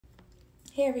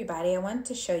Hey everybody, I wanted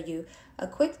to show you a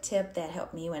quick tip that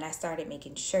helped me when I started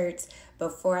making shirts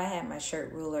before I had my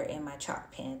shirt ruler and my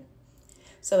chalk pen.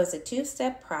 So it's a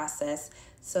two-step process.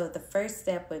 So the first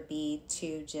step would be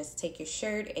to just take your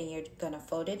shirt and you're going to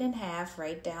fold it in half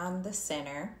right down the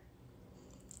center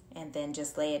and then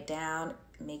just lay it down.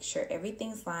 Make sure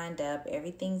everything's lined up,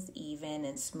 everything's even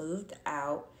and smoothed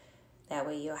out. That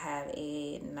way you'll have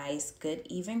a nice, good,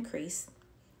 even crease.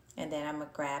 And then I'm going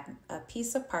to grab a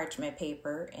piece of parchment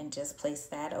paper and just place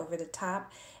that over the top.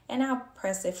 And I'll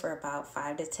press it for about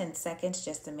 5 to 10 seconds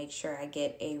just to make sure I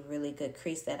get a really good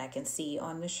crease that I can see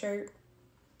on the shirt.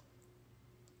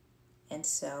 And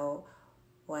so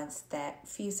once that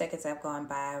few seconds have gone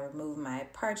by, I remove my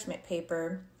parchment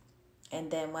paper.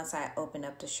 And then once I open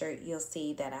up the shirt, you'll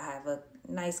see that I have a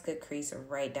nice good crease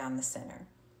right down the center.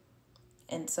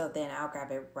 And so then I'll grab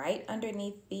it right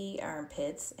underneath the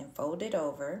armpits and fold it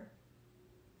over.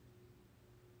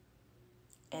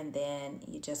 And then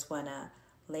you just want to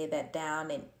lay that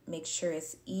down and make sure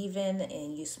it's even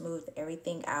and you smooth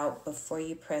everything out before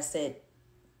you press it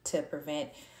to prevent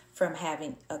from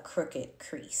having a crooked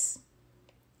crease.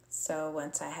 So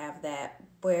once I have that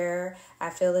where I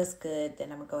feel is good,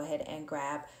 then I'm going to go ahead and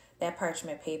grab that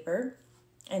parchment paper.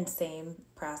 And same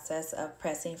process of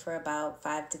pressing for about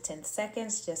 5 to 10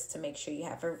 seconds just to make sure you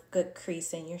have a good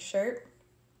crease in your shirt.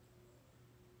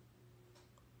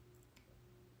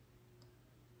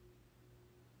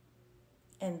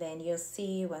 And then you'll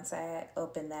see once I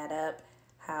open that up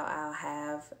how I'll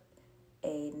have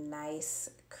a nice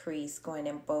crease going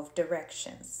in both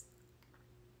directions.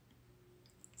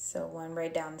 So one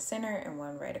right down the center and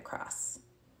one right across.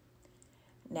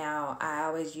 Now, I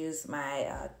always use my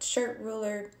shirt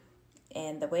ruler,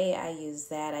 and the way I use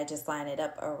that, I just line it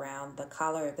up around the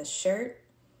collar of the shirt,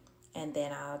 and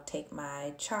then I'll take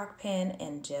my chalk pen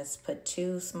and just put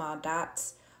 2 small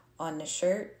dots on the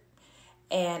shirt,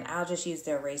 and I'll just use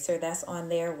the eraser that's on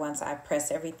there once I press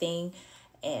everything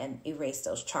and erase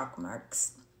those chalk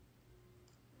marks.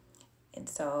 And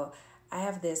so I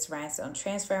have this rhinestone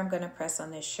transfer I'm going to press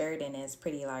on this shirt, and it's a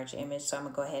pretty large image, so I'm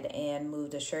going to go ahead and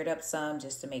move the shirt up some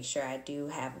just to make sure I do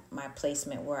have my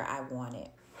placement where I want it.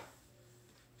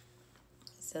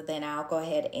 So then I'll go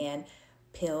ahead and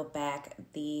peel back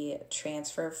the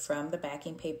transfer from the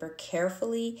backing paper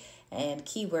carefully, and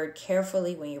keyword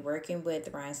carefully. When you're working with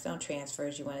rhinestone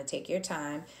transfers, you want to take your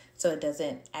time so it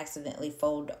doesn't accidentally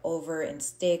fold over and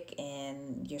stick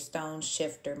and your stones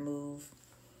shift or move.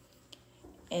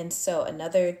 And so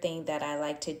another thing that I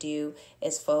like to do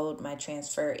is fold my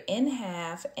transfer in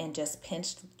half and just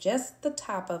pinch just the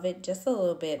top of it just a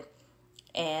little bit.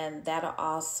 And that'll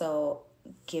also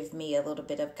give me a little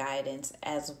bit of guidance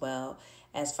as well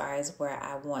as far as where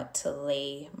I want to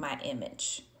lay my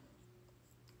image.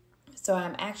 So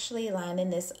I'm actually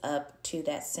lining this up to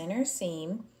that center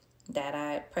seam that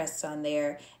I pressed on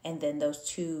there and then those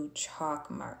 2 chalk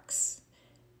marks.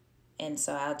 And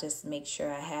so I'll just make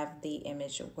sure I have the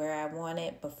image where I want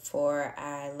it before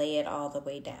I lay it all the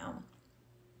way down.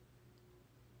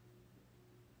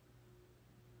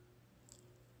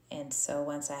 And so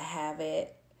once I have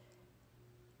it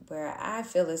where I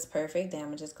feel is perfect, then I'm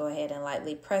going to just go ahead and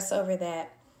lightly press over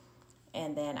that.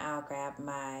 And then I'll grab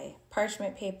my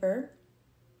parchment paper.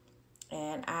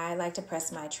 And I like to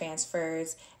press my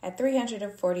transfers at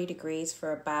 340 degrees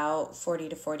for about 40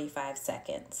 to 45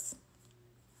 seconds.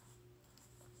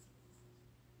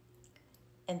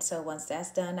 And so once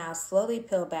that's done, I'll slowly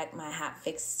peel back my hot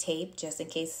fix tape just in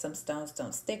case some stones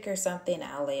don't stick or something.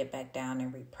 I'll lay it back down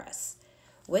and repress.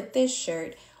 With this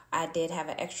shirt, I did have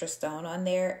an extra stone on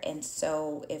there. And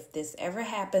so if this ever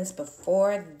happens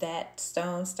before that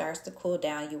stone starts to cool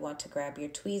down, you want to grab your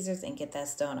tweezers and get that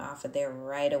stone off of there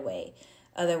right away.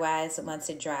 Otherwise, once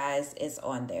it dries, it's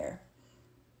on there.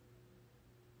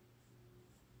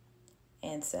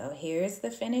 And so here's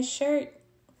the finished shirt.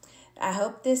 I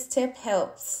hope this tip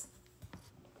helps.